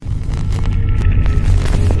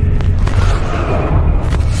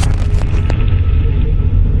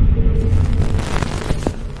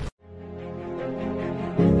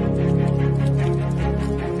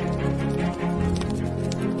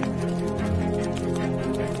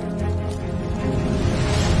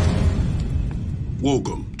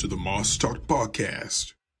Welcome to the Moss Talk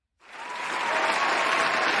Podcast.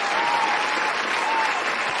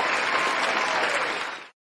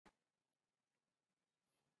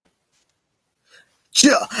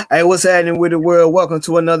 Yeah. Hey, what's happening with the world? Welcome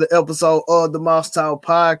to another episode of the Moss Talk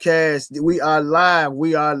Podcast. We are live.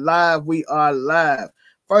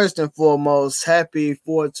 First and foremost, happy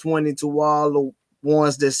 420 to all the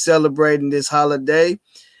ones that's celebrating this holiday.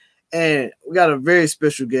 And we got a very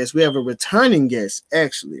special guest. We have a returning guest,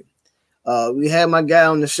 actually. We had my guy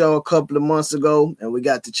on the show a couple of months ago, and we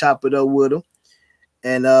got to chop it up with him.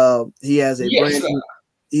 And he has a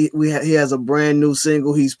he has a brand new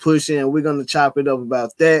single he's pushing, and we're gonna chop it up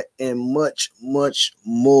about that and much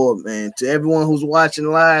more, man. To everyone who's watching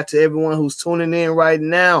live, to everyone who's tuning in right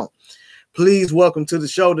now, please welcome to the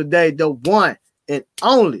show today the one and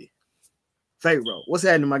only Fayro. What's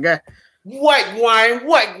happening, my guy? White wine.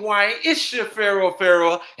 It's your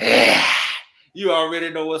Fayro. You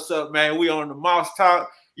already know what's up, man. We on the Moss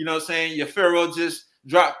Talk. You know what I'm saying? Your Fayro just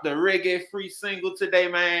dropped the reggae free single today,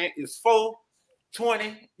 man. It's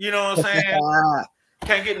 420. You know what I'm saying?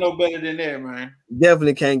 Can't get no better than that, man.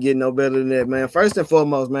 Definitely can't get no better than that, man. First and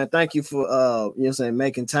foremost, man, thank you for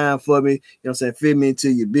making time for me. Fit me into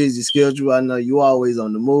your busy schedule. I know you always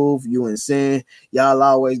on the move, you and Sin. Y'all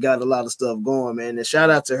always got a lot of stuff going, man. And shout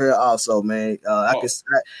out to her also, man.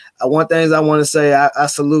 One thing I want to say, I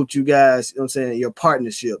salute you guys, your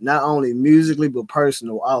partnership, not only musically but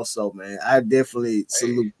personal also, man. I definitely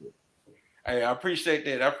salute you. Hey, I appreciate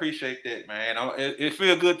that, man. It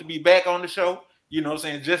feels good to be back on the show. You know what I'm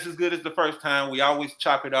saying? Just as good as the first time. We always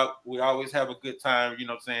chop it up. We always have a good time. You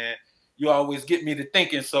know what I'm saying? You always get me to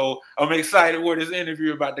thinking. So I'm excited where this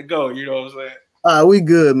interview about to go. You know what I'm saying? We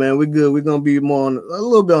good, man. We good. We're gonna be a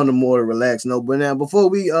little bit on the more relaxed note. But now, before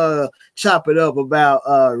we chop it up about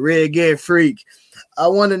Reggae Freak, I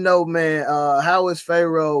want to know, man, how is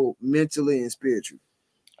Fayro mentally and spiritually?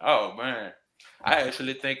 Oh man, I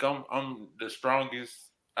actually think I'm the strongest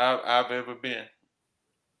I've ever been.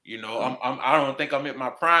 You know, I don't think I'm at my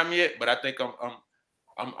prime yet, but I think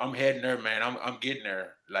I'm heading there, man. I'm getting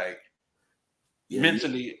there, like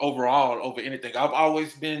mentally overall over anything. I've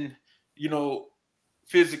always been,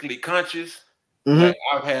 physically conscious. Mm-hmm. But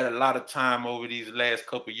I've had a lot of time over these last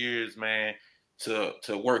couple of years, man, to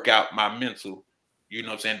work out my mental, you know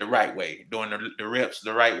what I'm saying, the right way, doing the reps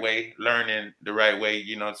the right way, learning the right way,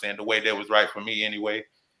 you know what I'm saying, the way that was right for me anyway.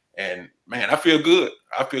 And man, I feel good.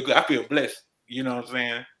 I feel blessed. You know what I'm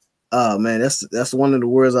saying? Oh man, that's one of the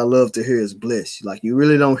words I love to hear is blessed. Like you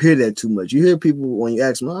really don't hear that too much. You hear people when you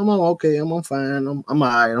ask them, I'm okay, I'm fine, I'm all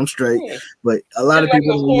right, I'm straight. Yeah. But a lot of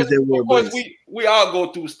people don't use that word blessed. We all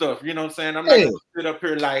go through stuff, you know what I'm saying? I'm not gonna sit up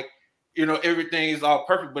here like, everything is all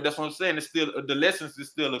perfect, but that's what I'm saying. It's still the lessons is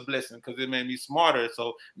still a blessing because it made me smarter.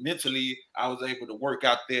 So mentally I was able to work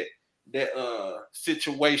out that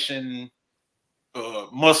situation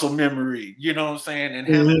muscle memory, you know what I'm saying, and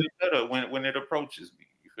handle it better when it approaches me.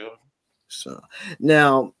 So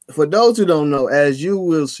now, for those who don't know, as you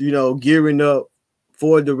was, gearing up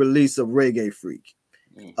for the release of Reggae Freak,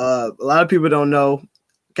 a lot of people don't know,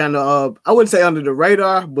 kind of, I wouldn't say under the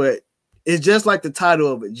radar, but it's just like the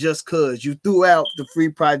title of it, Just Cause. You threw out the free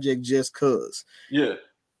project Just Cause. Yeah.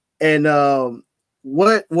 And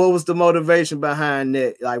what was the motivation behind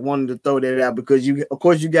that? Like wanting to throw that out because you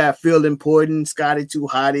got Feel Important, Scotty Too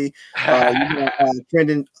Hottie,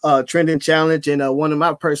 trending challenge, and one of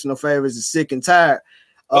my personal favorites is Sick and Tired.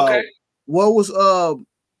 Okay. What was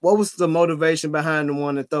the motivation behind the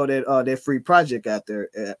one to throw that free project out there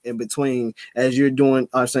in between as you're doing?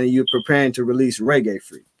 Saying you're preparing to release Reggae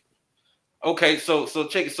Freak. Okay, so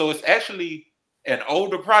check it. So it's actually an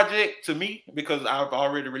older project to me because I've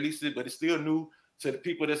already released it, but it's still new to the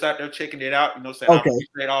people that's out there checking it out. You know what I'm saying? Okay. I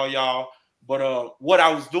appreciate all y'all. But what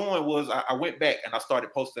I was doing was I went back and I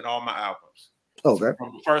started posting all my albums. Okay. So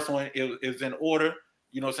from the first one, it was in order.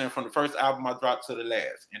 You know what I'm saying? From the first album I dropped to the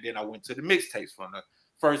last. And then I went to the mixtapes from the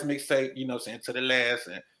first mixtape, you know what I'm saying, to the last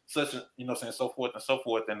and such, you know what I'm saying, so forth and so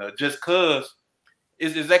forth. And Just Cause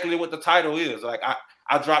is exactly what the title is. Like I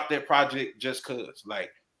dropped that project just cause.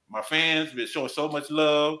 Like my fans been showing so much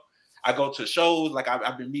love. I go to shows, like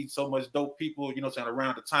I've been meeting so much dope people, you know what I'm saying,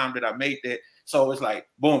 around the time that I made that. So it's like,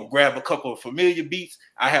 boom, grab a couple of familiar beats.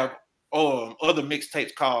 I have other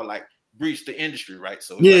mixtapes called like Breach the Industry, right?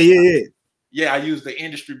 So I use the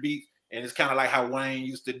industry beat, and it's kind of like how Wayne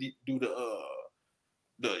used to do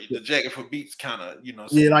the Jacket for Beats kind of, you know.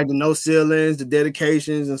 Like the no ceilings, the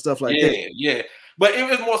dedications and stuff like that. Yeah. But it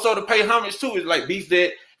was more so to pay homage too. It's like beats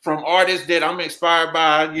that from artists that I'm inspired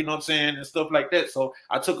by, you know what I'm saying, and stuff like that. So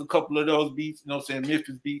I took a couple of those beats, you know what I'm saying,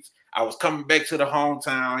 Memphis beats. I was coming back to the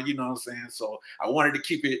hometown, you know what I'm saying. So I wanted to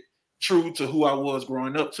keep it true to who I was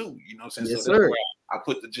growing up too, you know what I'm saying. Yes, So that's sir. why I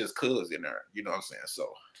put the Just Cuz in there, you know what I'm saying.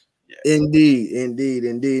 So yeah.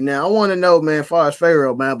 Indeed. Now I want to know, man, as far as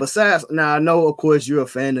Fayro, man, besides now I know of course you're a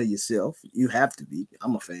fan of yourself. You have to be.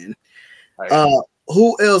 I'm a fan.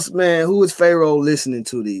 Who else, man? Who is Fayro listening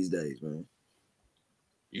to these days, man?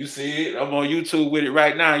 You see it. I'm on YouTube with it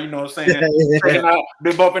right now. You know what I'm saying? Checking out,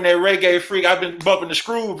 been bumping that reggae freak. I've been bumping the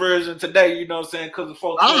screw version today. You know what I'm saying? Because of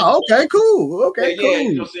 420. Oh, okay, cool. Okay, cool. Yeah,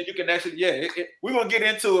 you know what I'm saying? You can actually, we're gonna get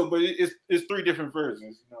into it, but it's 3 different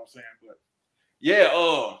versions. You know what I'm saying? But yeah,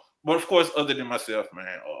 but of course, other than myself,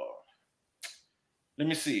 man. Let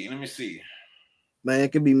me see. Man,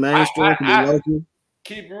 it could be mainstream, it could be local.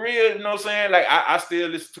 Keep it real. You know what I'm saying? Like I still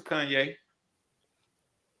listen to Kanye.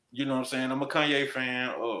 You know what I'm saying? I'm a Kanye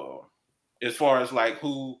fan. As far as like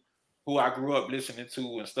who I grew up listening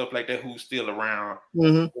to and stuff like that, who's still around.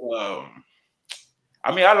 Mm-hmm.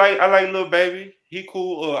 I mean, I like Lil Baby. He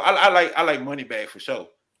cool. I like Moneybag for sure.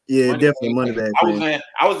 Yeah, definitely Moneybag.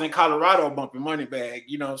 I was in Colorado bumping Moneybag.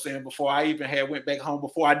 You know what I'm saying? Before I even went back home.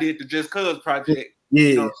 Before I did the Just Cuz project. Yeah.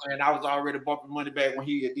 You know what I'm saying? I was already bumping Moneybag when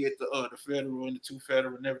he did the Federal and the 2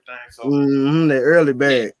 Federal and everything. So the early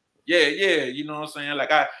bag. Yeah. You know what I'm saying?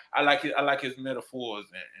 Like I like his metaphors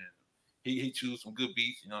and he choose some good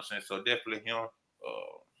beats. You know what I'm saying? So definitely him.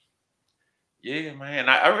 Yeah, man.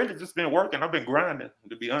 I really just been working. I've been grinding,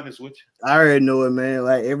 to be honest with you. I already know it, man.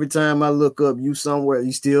 Like every time I look up, you somewhere,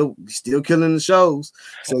 you still killing the shows.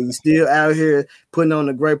 So you still out here putting on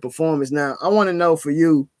a great performance. Now, I want to know for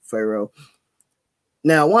you, Fayro.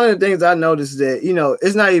 Now, one of the things I noticed that, you know,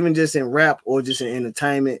 it's not even just in rap or just in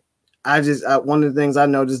entertainment. One of the things I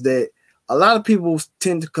noticed that a lot of people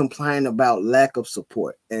tend to complain about lack of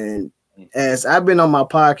support. And as I've been on my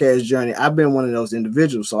podcast journey, I've been one of those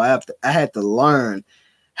individuals. So I had to learn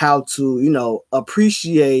how to, you know,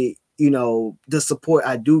 appreciate, you know, the support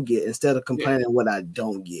I do get instead of complaining what I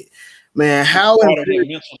don't get. Man, how important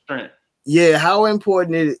mental strength. Yeah, how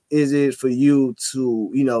important is it for you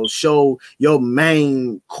to, you know, show your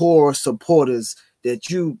main core supporters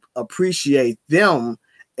that you appreciate them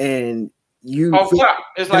and you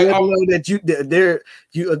it's like know that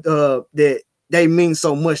that they mean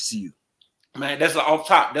so much to you. Man, that's off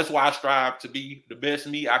top. That's why I strive to be the best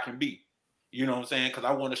me I can be. You know what I'm saying? Because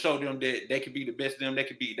I want to show them that they can be the best them they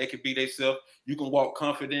can be. They can be themselves. You can walk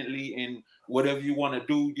confidently in whatever you want to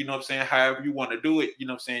do. You know what I'm saying? However you want to do it. You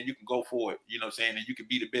know what I'm saying? You can go for it. You know what I'm saying? And you can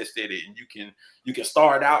be the best at it. And you can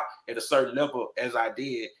start out at a certain level as I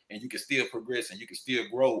did, and you can still progress and you can still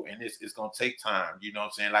grow. And it's gonna take time. You know what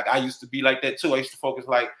I'm saying? Like I used to be like that too. I used to focus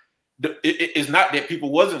like. It's not that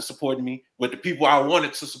people wasn't supporting me, but the people I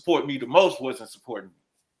wanted to support me the most wasn't supporting me.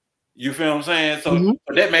 You feel what I'm saying? So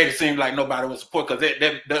that made it seem like nobody was support because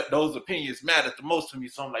those opinions mattered the most to me.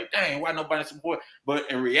 So I'm like, dang, why nobody support? But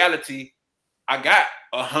in reality, I got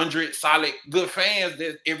 100 solid good fans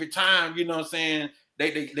that every time, you know what I'm saying,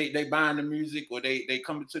 they buying the music or they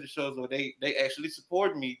come to the shows or they actually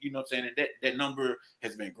support me, you know what I'm saying? And that number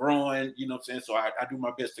has been growing, you know what I'm saying? So I do my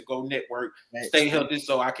best to go network, stay healthy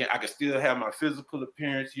so I can still have my physical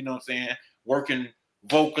appearance, you know what I'm saying? Working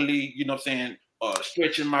vocally, you know what I'm saying?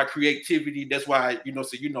 Stretching my creativity. That's why, you know,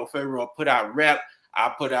 so Fayro put out rap.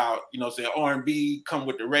 I put out, you know, say R&B, come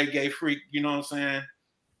with the reggae freak, you know what I'm saying?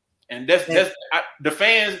 And that's the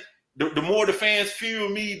fans. The more the fans fuel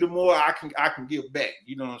me, the more I can give back.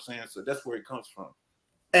 You know what I'm saying? So that's where it comes from.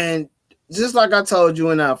 And just like I told you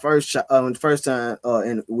in our first time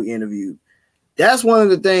we interviewed, that's one of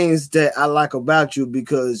the things that I like about you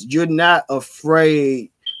because you're not afraid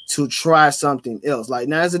to try something else. Like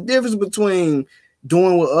now, there's a difference between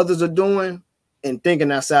doing what others are doing and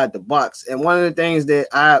thinking outside the box. And one of the things that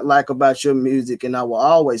I like about your music, and I will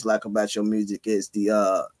always like about your music, is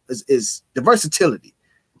the versatility.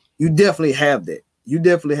 You definitely have that. You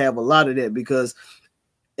definitely have a lot of that because,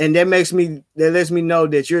 and that lets me know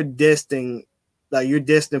that you're destined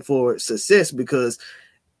for success because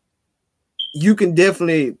you can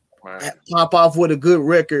definitely pop off with a good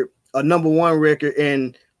record, a number one record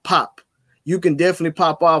in pop. You can definitely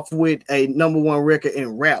pop off with a number one record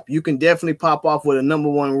in rap. You can definitely pop off with a number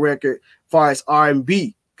one record as far as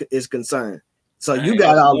R&B is concerned. So you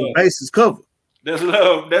got all the bases covered. That's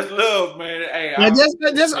love, man. Hey, I'm just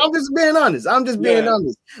being honest.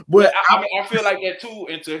 But I feel like that too,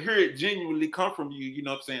 and to hear it genuinely come from you, you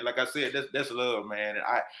know what I'm saying? Like I said, that's love, man. And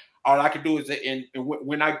all I can do is that, and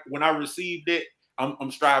when I received it, I'm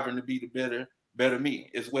striving to be the better me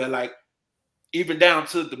as well. Like even down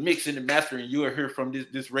to the mixing and mastering, you'll hear from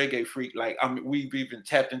this reggae freak. Like, I mean, we've even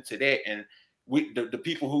tapped into that, and the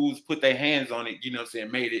people who's put their hands on it, you know what I'm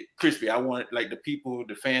saying, made it crispy. I want like the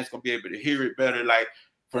fans gonna be able to hear it better. Like,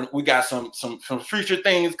 we got some future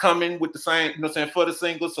things coming with the same, you know what I'm saying, for the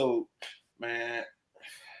single. So, man,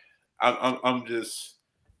 I'm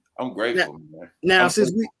grateful, man.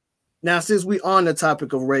 Since we on the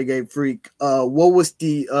topic of Reggae Freak, what was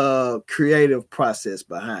the creative process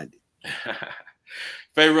behind it?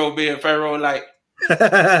 Fayro being Fayro, like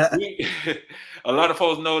a lot of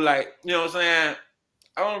folks know, like, you know what I'm saying.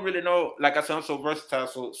 I don't really know. Like I said, I'm so versatile.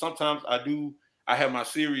 So sometimes I have my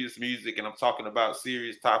serious music and I'm talking about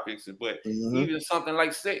serious topics. But even something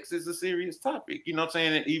like sex is a serious topic. You know what I'm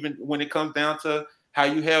saying? And even when it comes down to how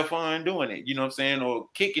you have fun doing it, you know what I'm saying? Or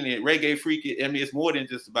kicking it, reggae freak it. I mean, it's more than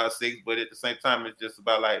just about sex, but at the same time, it's just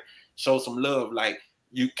about like show some love. Like,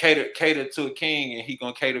 you cater to a king and he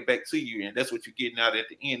gonna cater back to you. And that's what you're getting out at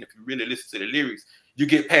the end. If you really listen to the lyrics, you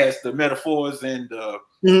get past the metaphors and the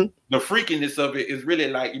freakiness of it is really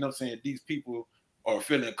like, you know what I'm saying, these people are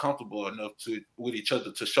feeling comfortable enough with each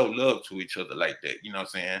other to show love to each other like that. You know what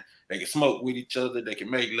I'm saying? They can smoke with each other, they can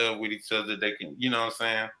make love with each other, they can, you know what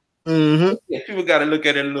I'm saying? Yeah, people gotta look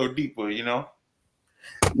at it a little deeper, you know.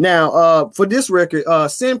 Now, for this record,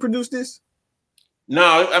 Sin produced this?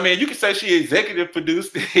 No, I mean, you can say she executive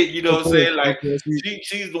produced it, you know what I'm saying? Like,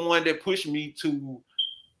 she's the one that pushed me to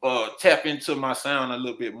tap into my sound a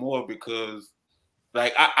little bit more, because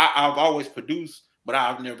like I've always produced, but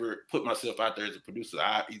I've never put myself out there as a producer.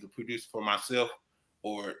 I either produced for myself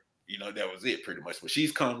or, you know, that was it pretty much. But she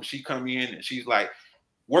come in and she's like,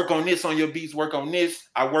 work on this on your beats, work on this.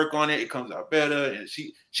 I work on it, it comes out better. And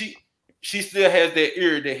she still has that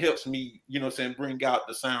ear that helps me, you know what I'm saying, bring out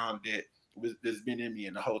the sound that's been in me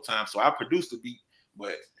in the whole time. So I produced the beat,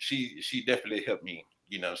 but she definitely helped me,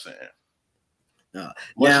 you know what I'm saying. Much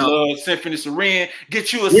love, Symphony Serene.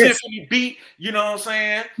 Get you a symphony beat, you know what I'm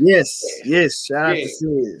saying? Yes. Shout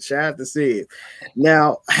out to Sid.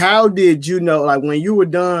 Now, how did you know, like when you were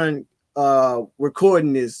done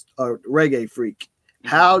recording this Reggae Freak,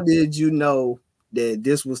 how did you know that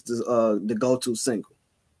this was the go-to single?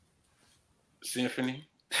 Symphony.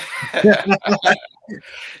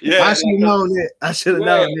 Yeah, I should have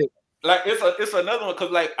known it. Like it's another one, because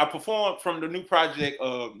like I performed from the new project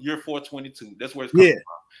of Year 422. That's where it's coming from.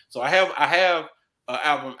 So I have an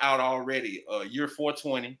album out already, Year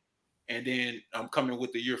 420, and then I'm coming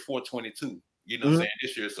with the Year 422. You know what I'm saying,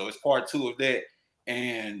 this year. So it's part 2 of that.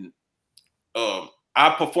 And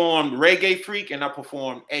I performed Reggae Freak and I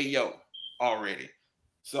performed Ayo already.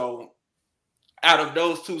 So out of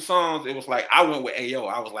those 2 songs, it was like I went with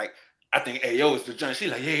Ayo. I was like, I think Ayo is the joint.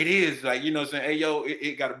 She's like, yeah, it is. Like, you know what I'm saying? Ayo,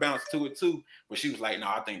 it got a bounce to it too. But she was like, no,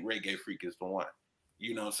 I think Reggae Freak is the one.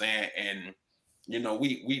 You know what I'm saying? And, you know,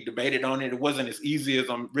 we debated on it. It wasn't as easy as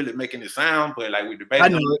I'm really making it sound, but like we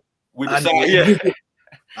debated on it. We decided,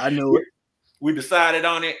 I know it. We decided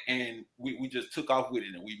on it, and we just took off with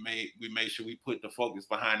it, and we made sure we put the focus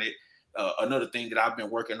behind it. Another thing that I've been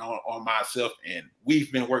working on myself, and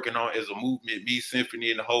we've been working on as a movement, me,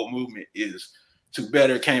 Symphony, and the whole movement, is to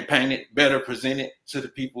better campaign it, better present it to the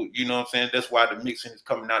people. You know what I'm saying? That's why the mixing is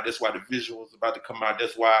coming out. That's why the visual is about to come out.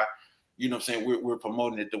 That's why, you know what I'm saying, we're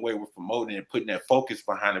promoting it the way we're promoting it, putting that focus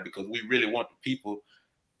behind it, because we really want the people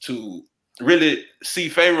to really see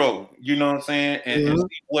Fayro, you know what I'm saying, and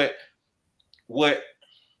see what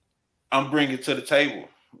I'm bringing to the table,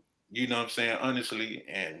 you know what I'm saying, honestly,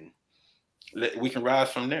 and we can rise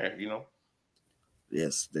from there, you know.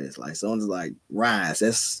 Yes, there's like someone's like rise.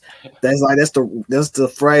 That's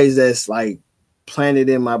the phrase that's like planted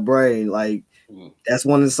in my brain. Like that's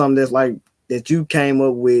one of something that's like that you came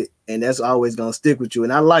up with, and that's always gonna stick with you.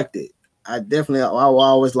 And I liked it. I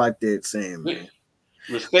always liked that saying, man.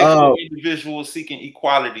 Respectful individuals seeking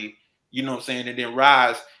equality, you know what I'm saying, and then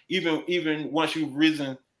rise. Even once you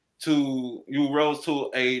rose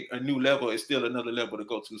to a new level, it's still another level to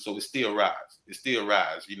go to. So it's still rise.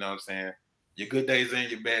 You know what I'm saying? Your good days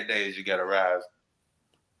and your bad days, you gotta rise.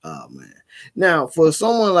 Oh man. Now, for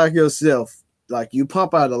someone like yourself, like you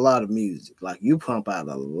pump out a lot of music. But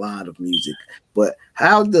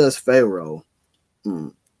how does Fayro,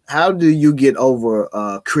 how do you get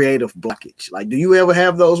over creative blockage? Like, do you ever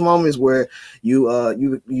have those moments where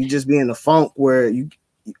you just be in a funk where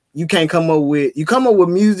you can't come up with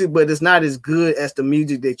music, but it's not as good as the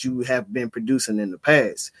music that you have been producing in the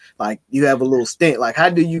past? Like, you have a little stint. Like, how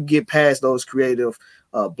do you get past those creative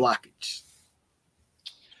blockage?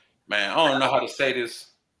 Man, I don't know how to say this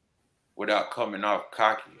without coming off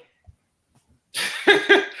cocky.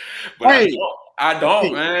 But hey, I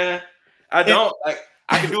don't, man. I don't. Like,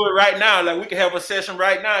 I can do it right now. Like we can have a session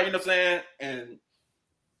right now, you know what I'm saying? And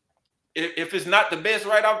if it's not the best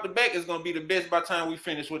right off the bat, it's gonna be the best by the time we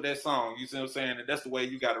finish with that song. You see what I'm saying? And that's the way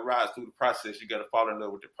you gotta rise through the process. You gotta fall in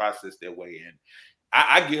love with the process that way. And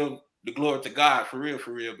I give the glory to God for real,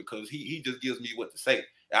 because he just gives me what to say.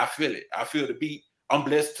 I feel it. I feel the beat. I'm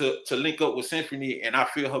blessed to link up with Symphony, and I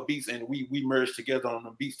feel her beats, and we merge together on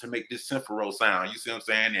the beats to make this Fayro sound. You see what I'm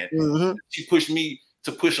saying? And she pushed me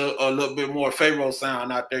to push a little bit more Fayro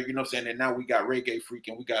sound out there. You know what I'm saying? And now we got Reggae Freak,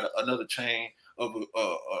 and we got another chain of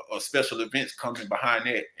special events coming behind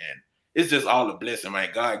that, and it's just all a blessing, man.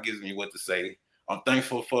 God gives me what to say. I'm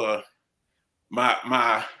thankful for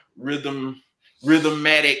my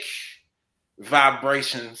rhythmatic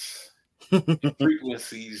vibrations,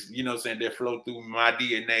 frequencies, you know what I'm saying, that flow through my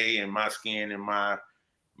DNA and my skin and my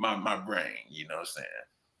brain, you know what I'm saying?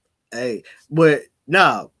 Hey, but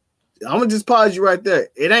no, I'm gonna just pause you right there.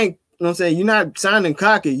 It ain't, you know what I'm saying, you're not sounding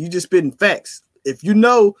cocky, you just spitting facts. If you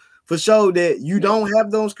know for sure that you don't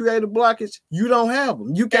have those creative blockages, you don't have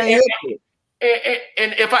them. You can't help it.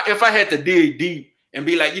 And if I had to dig deep and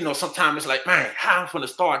be like, you know, sometimes it's like, man, how I'm gonna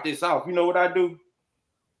start this off? You know what I do?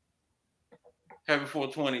 Happy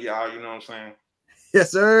 420, y'all. You know what I'm saying?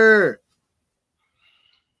 Yes, sir.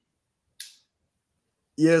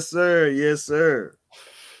 Yes, sir. Yes, sir.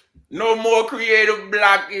 No more creative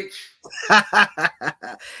blockage.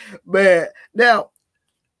 Man, now,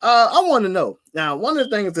 I want to know. Now, one of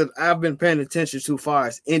the things that I've been paying attention to far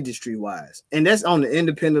as industry-wise, and that's on the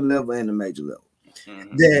independent level and the major level,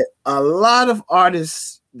 that a lot of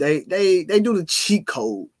artists, they do the cheat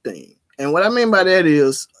code thing. And what I mean by that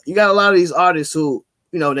is you got a lot of these artists who,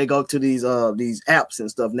 you know, they go to these apps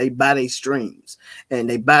and stuff, and they buy their streams and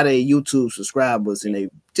they buy their YouTube subscribers, and they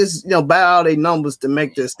just, you know, buy all their numbers to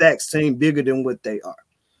make their stacks seem bigger than what they are.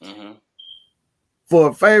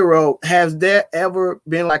 For Fayro, has there ever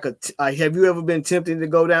been like have you ever been tempted to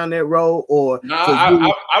go down that road? Or no,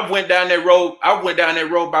 I went down that road. I went down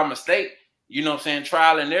that road by mistake. You know what I'm saying?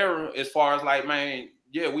 Trial and error, as far as like, man,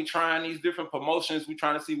 yeah, we trying these different promotions. We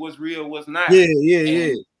trying to see what's real, what's not.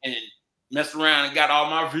 Yeah. And messed around and got all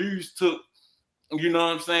my views took. You know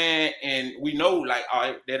what I'm saying? And we know, like, all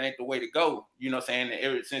right, that ain't the way to go. You know what I'm saying? And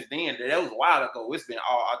ever since then, that was a while ago. It's been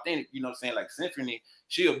all authentic. You know what I'm saying? Like Symphony,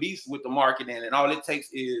 she a beast with the marketing, and all it takes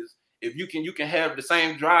is if you can have the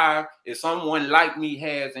same drive as someone like me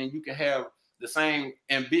has, and you can have the same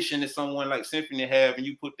ambition as someone like Symphony have, and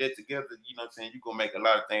you put that together. You know what I'm saying? You gonna make a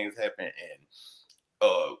lot of things happen.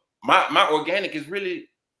 And my organic is really,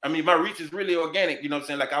 I mean, my reach is really organic. You know what I'm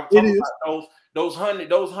saying? Like I'm talking about those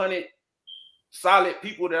hundred solid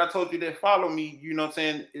people that I told you that follow me, you know what I'm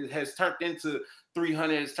saying, it has turned into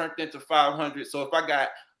 300, it's turned into 500. So if I got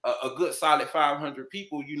a good solid 500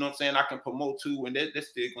 people, you know what I'm saying, I can promote to, and that's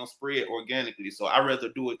still gonna spread organically. So I'd rather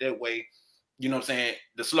do it that way. You know what I'm saying?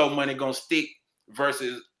 The slow money gonna stick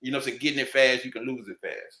versus, you know what I'm saying, getting it fast, you can lose it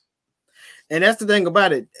fast. And that's the thing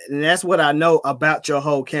about it. And that's what I know about your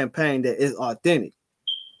whole campaign, that is authentic.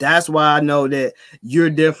 That's why I know that you're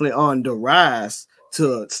definitely on the rise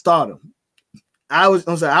to stardom. I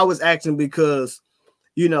was acting because,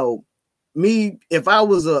 you know, me, if I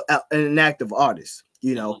was an active artist,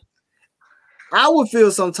 you know, I would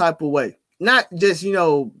feel some type of way. Not just, you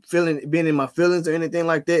know, being in my feelings or anything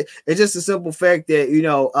like that. It's just a simple fact that, you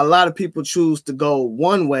know, a lot of people choose to go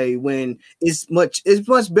one way when it's much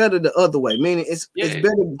better the other way. Meaning it's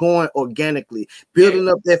better going organically, building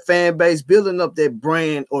up that fan base, building up that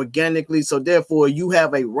brand organically. So therefore you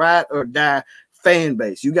have a ride or die fan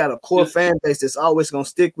base. You got a core fan base that's always gonna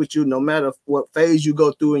stick with you no matter what phase you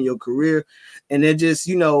go through in your career. And it just,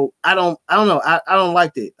 you know, I don't know. I don't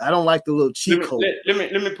like that. I don't like the little cheat code. Let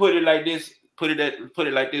me put it like this. Put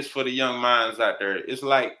it like this for the young minds out there. It's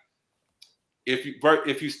like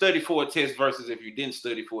if you study for a test versus if you didn't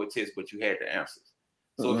study for a test but you had the answers.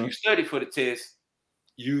 So if you study for the test,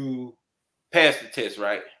 you pass the test,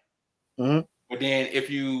 right? But then if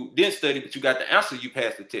you didn't study but you got the answer, you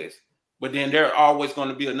pass the test. But then there are always going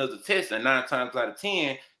to be another test, and 9 times out of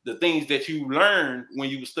 10, the things that you learned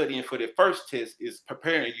when you were studying for that first test is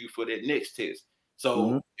preparing you for that next test.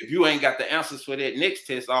 So if you ain't got the answers for that next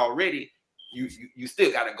test already, you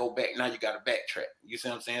still got to go back. Now you got to backtrack. You see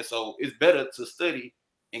what I'm saying? So it's better to study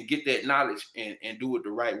and get that knowledge and do it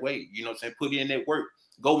the right way. You know what I'm saying? Put in that work.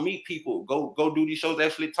 Go meet people. Go do these shows.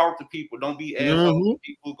 Actually talk to people. Don't be assholes to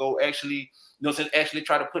people. Go actually, you know what I'm saying? Actually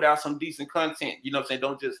try to put out some decent content. You know what I'm saying?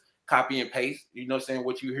 Don't just copy and paste. You know what I'm saying?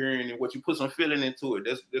 What you're hearing and what you put some feeling into it.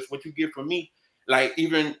 That's what you get from me. Like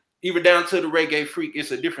even down to the Reggae Freak,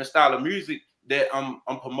 it's a different style of music that I'm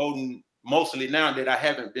promoting mostly now that I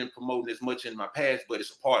haven't been promoting as much in my past, but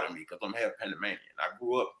it's a part of me because I'm half Panamanian. I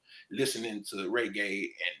grew up listening to reggae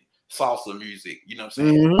and salsa music, you know what I'm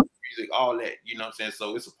saying? Music, all that, you know what I'm saying?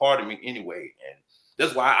 So it's a part of me anyway. And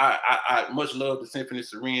that's why I much love the Symphony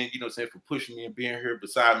Serene, you know what I'm saying, for pushing me and being here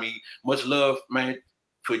beside me. Much love, man,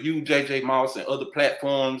 for you, JJ Moss, and other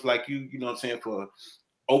platforms like you know what I'm saying, for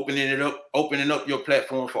opening up your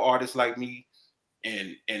platform for artists like me,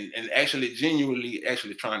 and actually genuinely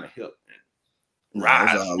actually trying to help and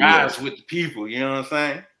rise with the people, you know what I'm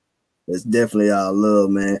saying? It's definitely all love,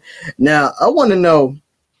 man. Now I want to know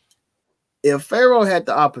if Fayro had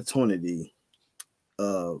the opportunity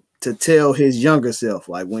to tell his younger self,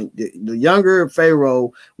 like when the younger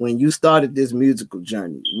Fayro, when you started this musical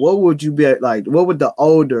journey, what would you be like? What would the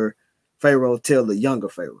older Fayro tell the younger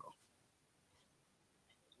Fayro?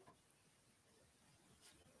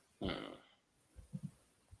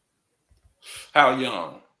 How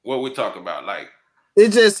young? What we talk about? Like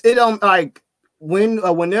it don't like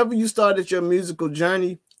whenever you started your musical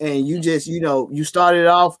journey and you just you started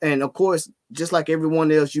off, and of course just like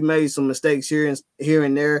everyone else you made some mistakes here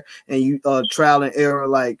and there, and you trial and error,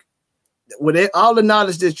 like with all the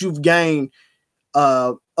knowledge that you've gained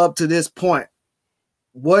up to this point,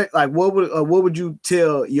 what would you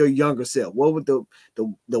tell your younger self? What would the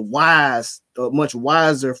wise, much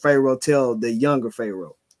wiser Fayro tell the younger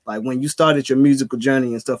Fayro, like when you started your musical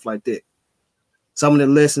journey and stuff like that? Some of the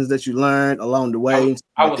lessons that you learned along the way.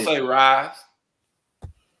 I would say rise.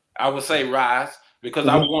 I would say rise because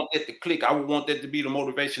I want that to click. I would want that to be the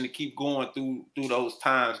motivation to keep going through those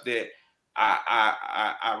times that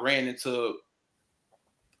I ran into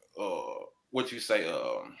what you say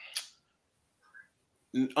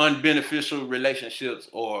unbeneficial relationships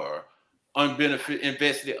or unbeneficial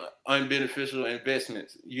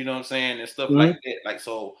investments. You know what I'm saying, and stuff like that. Like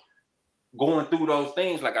so. Going through those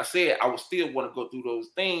things, like I said, I would still want to go through those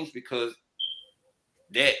things because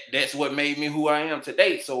that's what made me who I am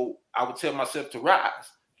today. So I would tell myself to rise,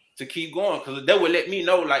 to keep going, because that would let me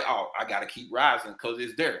know, like, oh, I gotta keep rising because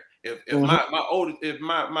it's there. If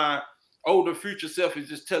my older future self is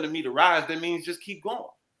just telling me to rise, that means just keep going,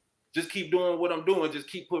 just keep doing what I'm doing, just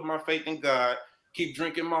keep putting my faith in God, keep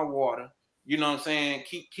drinking my water. You know what I'm saying?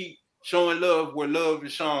 Keep showing love where love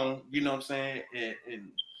is shown. You know what I'm saying?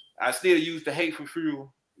 And I still use the hate for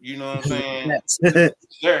fuel. You know what I'm saying? It's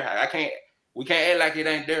there. We can't act like it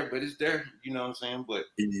ain't there, but it's there. You know what I'm saying? But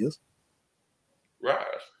it is.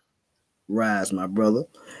 Rise, my brother.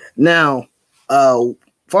 Now,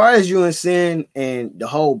 far as you and Sin and the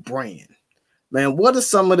whole brand, man, what are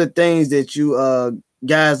some of the things that you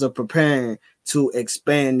guys are preparing to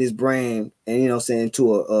expand this brand and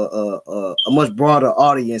to a much broader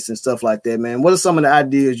audience and stuff like that, man? What are some of the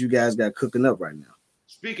ideas you guys got cooking up right now?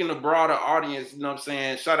 Speaking of broader audience, you know what I'm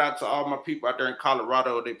saying? Shout out to all my people out there in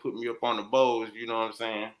Colorado. They put me up on the bowls, you know what I'm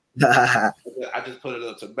saying? I just put a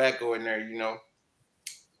little tobacco in there, you know.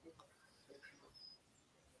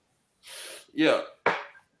 Yeah.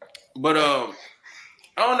 But I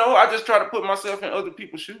don't know. I just try to put myself in other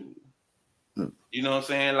people's shoes. You know what I'm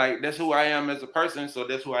saying? Like that's who I am as a person, so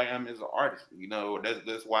that's who I am as an artist. You know,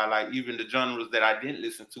 that's why like even the genres that I didn't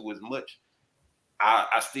listen to as much,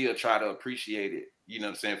 I still try to appreciate it, you know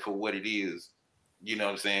what I'm saying, for what it is. You know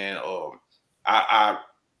what I'm saying? I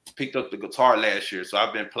picked up the guitar last year, so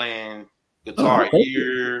I've been playing guitar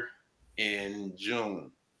here in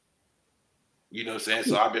June. You know what I'm saying?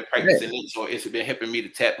 So I've been practicing it, so it's been helping me to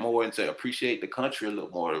tap more and to appreciate the country a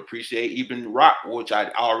little more, appreciate even rock, which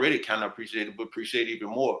I already kind of appreciated, but appreciate even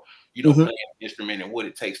more, you know, playing an instrument and what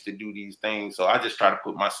it takes to do these things. So I just try to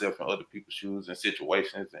put myself in other people's shoes and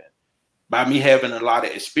situations, and by me having a lot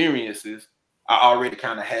of experiences, I already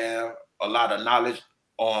kind of have a lot of knowledge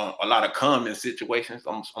on a lot of common situations.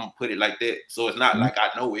 I'm gonna put it like that. So it's not like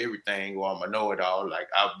I know everything or I'm a know-it-all. Like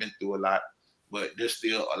I've been through a lot, but there's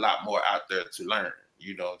still a lot more out there to learn.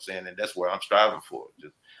 You know what I'm saying? And that's where I'm striving for.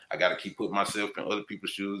 Just I got to keep putting myself in other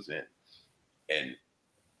people's shoes and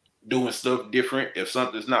doing stuff different. If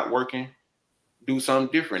something's not working, do something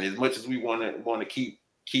different. As much as we want to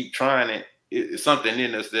keep trying it, it's something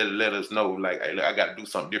in us that let us know, like, I got to do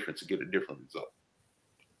something different to get a different result.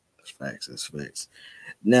 That's facts.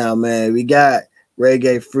 Now, man, we got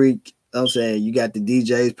Reggae Freak. I'm saying you got the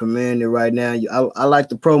DJs premiering it right now. I like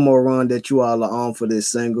the promo run that you all are on for this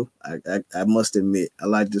single. I must admit, I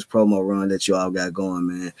like this promo run that you all got going,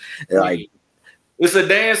 man. Like, it's a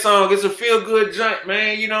dance song. It's a feel good joint,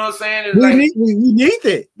 man. You know what I'm saying? We need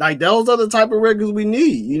it. Like those are the type of records we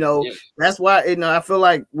need. You know, That's why I feel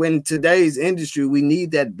like when today's industry, we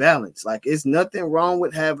need that balance. Like, it's nothing wrong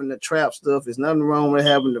with having the trap stuff. It's nothing wrong with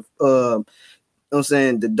having what I'm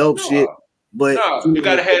saying, the dope shit. But no, you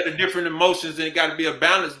gotta have the different emotions, and it gotta be a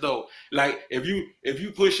balance though. Like if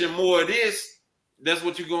you pushing more of this, that's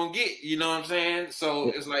what you're gonna get. You know what I'm saying? So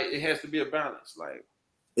it's like it has to be a balance. Like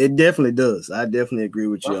it definitely does. I definitely agree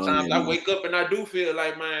with you on that. Sometimes I wake up and I do feel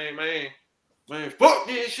like man, fuck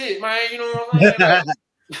this shit, man. You know what I'm saying?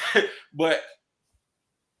 Like, but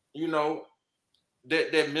you know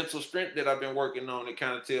that mental strength that I've been working on, it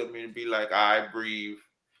kind of tells me to be like, I breathe.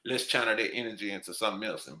 Let's channel that energy into something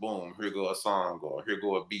else, and boom, here go a song, or here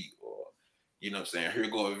go a beat, or you know what I'm saying, here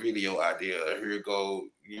go a video idea, or here go,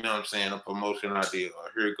 you know what I'm saying, a promotion idea, or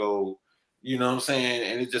here go, you know what I'm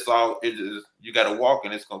saying, and it just you got to walk,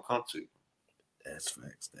 and it's gonna come to you. That's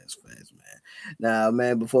facts, man. Now,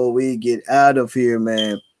 man, before we get out of here,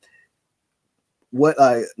 man, what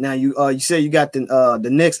now you say you got the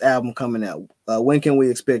next album coming out. When can we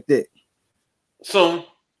expect it? Soon.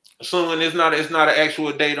 It's not an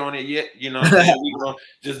actual date on it yet. You know what I'm saying? We gonna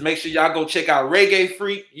just make sure y'all go check out Reggae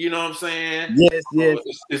Freak. You know what I'm saying? Yes.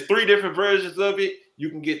 It's 3 different versions of it.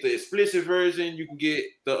 You can get the explicit version, you can get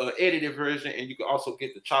the edited version, and you can also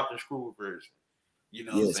get the chopped and screwed version. You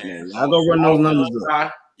know what I'm saying? Man. I'll go run those numbers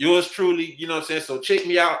up. Yours truly, you know what I'm saying? So check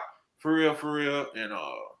me out for real, and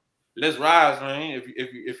let's rise, man.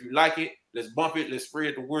 If you like it, let's bump it, let's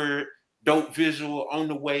spread the word. Dope visual on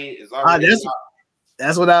the way is already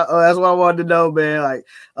That's what I wanted to know, man.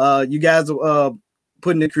 Like, you guys are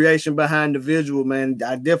putting the creation behind the visual, man.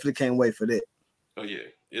 I definitely can't wait for that. Oh yeah,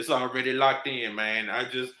 it's already locked in, man.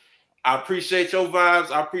 I appreciate your vibes.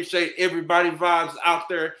 I appreciate everybody's vibes out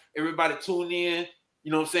there. Everybody tune in.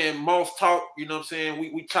 You know what I'm saying? Moss Talk. You know what I'm saying?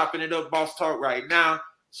 We chopping it up, Boss Talk right now.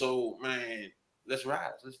 So man, let's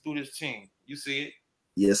rise. Let's do this thing. You see it?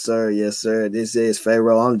 Yes, sir. This is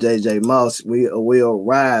Fayro. I'm JJ Moss. We will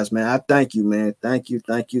rise, man. I thank you, man. Thank you,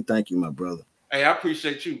 my brother. Hey, I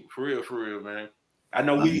appreciate you for real, man. I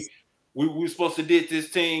know we were supposed to did this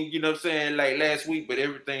thing, you know what I'm saying, like last week, but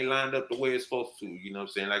everything lined up the way it's supposed to. You know what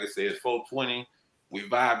I'm saying? Like I said, it's 420. We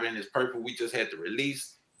vibing. It's perfect. We just had to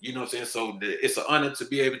release. You know what I'm saying? So it's an honor to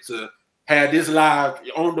be able to have this live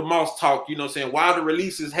on the Moss Talk, you know what I'm saying, while the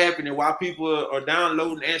release is happening, while people are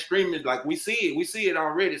downloading and streaming, like we see it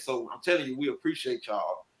already. So I'm telling you, we appreciate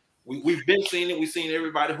y'all. We've been seeing it. We've seen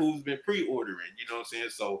everybody who's been pre-ordering, you know what I'm saying?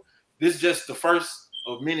 So this is just the first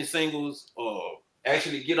of many singles.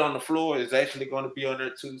 Actually Get on the Floor is actually going to be on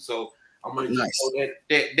there too. So I'm going to throw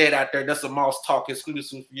that out there. That's a Moss Talk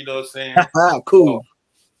exclusive, you know what I'm saying? Cool.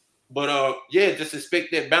 But yeah, just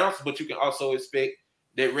expect that bounce, but you can also expect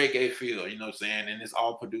that reggae feel, you know what I'm saying? And it's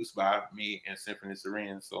all produced by me and Symphony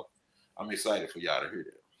Serene. So I'm excited for y'all to hear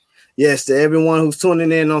that. Yes, to everyone who's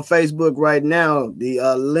tuning in on Facebook right now, the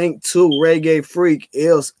link to Reggae Freak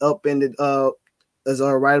is up in the is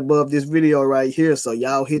right above this video right here. So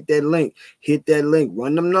y'all hit that link,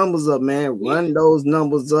 run them numbers up, man. Run those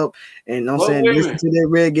numbers up. And I'm saying listen to that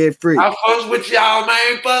Reggae Freak. I fucks with y'all,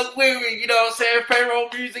 man. Fuck with me, you know what I'm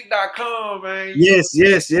saying? FayroMusic.com, man.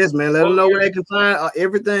 Yes, man. Let them know where they can find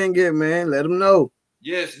everything good, man. Let them know.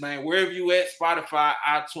 Yes, man. Wherever you at, Spotify,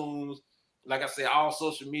 iTunes, like I said, all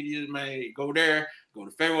social media, man, go there. Go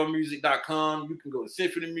to FayroMusic.com. You can go to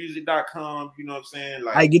SymphonyMusic.com. You know what I'm saying?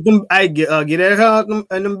 Like I get that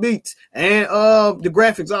and them beats and the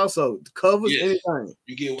graphics also, the covers, anything.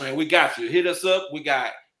 You get, man. We got you. Hit us up. We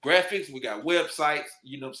got graphics. We got websites.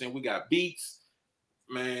 You know what I'm saying? We got beats,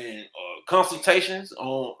 man. Consultations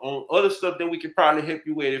on other stuff that we can probably help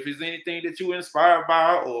you with. If it's anything that you inspired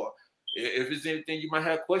by, or if it's anything you might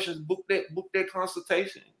have questions, book that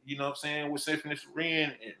consultation. You know what I'm saying? With Symphony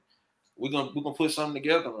Serene, and we're gonna put something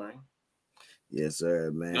together, man. Yes,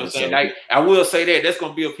 sir, man. You know what I'm saying? Like, I will say that's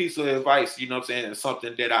gonna be a piece of advice, you know what I'm saying? And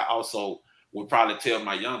something that I also would probably tell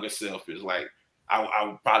my younger self is like I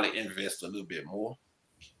would probably invest a little bit more.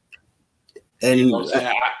 And you know what I'm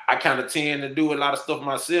saying? I kind of tend to do a lot of stuff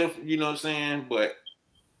myself, you know what I'm saying? But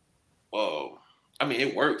I mean,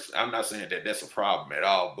 it works. I'm not saying that that's a problem at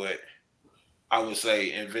all, but I would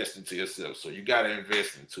say invest into yourself. So you got to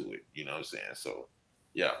invest into it, you know what I'm saying? So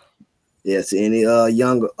yeah. Yes, any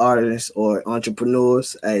younger artists or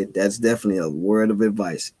entrepreneurs, hey, that's definitely a word of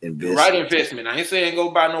advice. The right investment. I ain't saying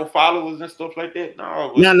go buy no followers and stuff like that.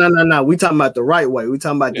 No. We talking about the right way. We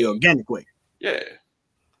talking about the organic way. Yeah.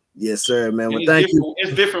 Yes, sir, man. Well, thank you.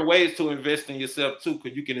 It's different ways to invest in yourself too,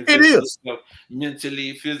 because you can invest in yourself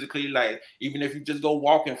mentally, physically. Like even if you just go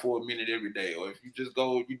walking for a minute every day, or if you just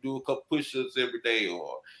go, you do a couple push-ups every day,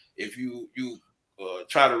 or if you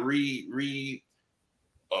try to read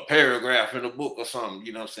a paragraph in a book or something,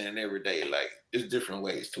 you know what I'm saying, every day. Like, there's different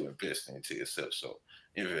ways to invest into yourself. So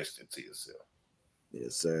invest into yourself.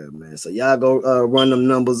 Yes, sir, man. So y'all go run them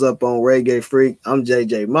numbers up on Reggae Freak. I'm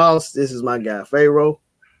JJ Moss. This is my guy Fayro,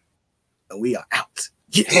 and we are out.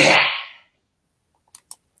 Yes.